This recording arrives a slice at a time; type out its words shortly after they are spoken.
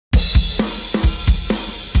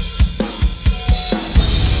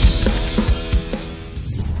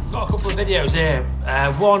couple of videos here.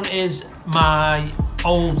 One is my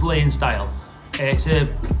old laying style. It's a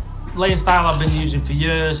laying style I've been using for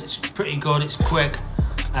years. It's pretty good, it's quick.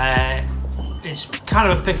 It's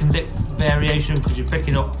kind of a pick and dip variation because you're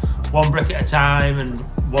picking up one brick at a time and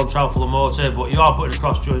one trowel full of mortar, but you are putting a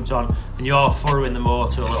cross joint on and you are furrowing the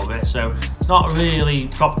mortar a little bit. So it's not really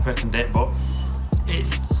proper pick and dip, but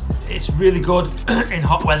it's really good in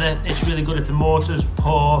hot weather. It's really good if the mortar's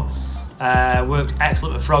poor. Worked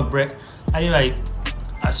excellent with frog brick. Anyway,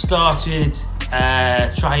 I started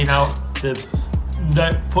trying out the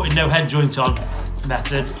putting no head joint on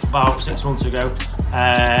method about 6 months ago,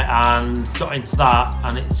 and got into that,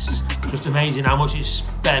 and it's just amazing how much it's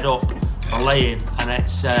sped up on laying, and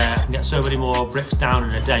it's I can get so many more bricks down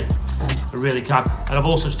in a day. I really can. And I've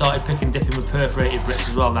also started picking and dipping with perforated bricks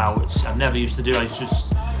as well now, which I never used to do. I used to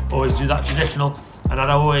just always do that traditional, and I'd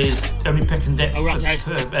always only pick and dip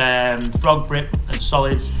frog brick and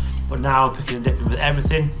solids, but now I'm picking and dipping with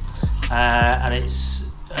everything, and it's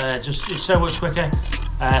so much quicker.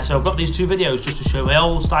 So I've got these two videos just to show my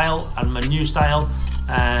old style and my new style,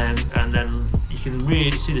 and then you can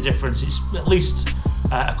really see the difference. It's at least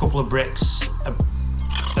a couple of bricks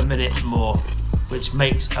a minute more, which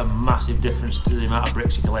makes a massive difference to the amount of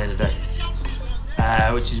bricks you can lay in a day,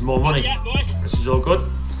 which is more money. This is all good.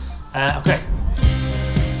 Okay.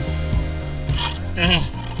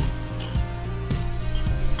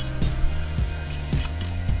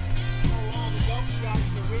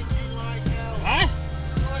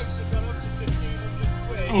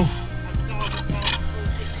 Oof.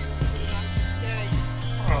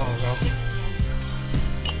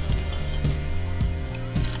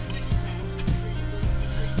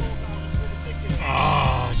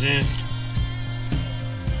 Oh, dude.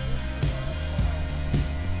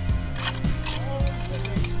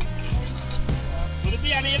 Will there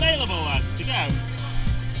be any available then to go?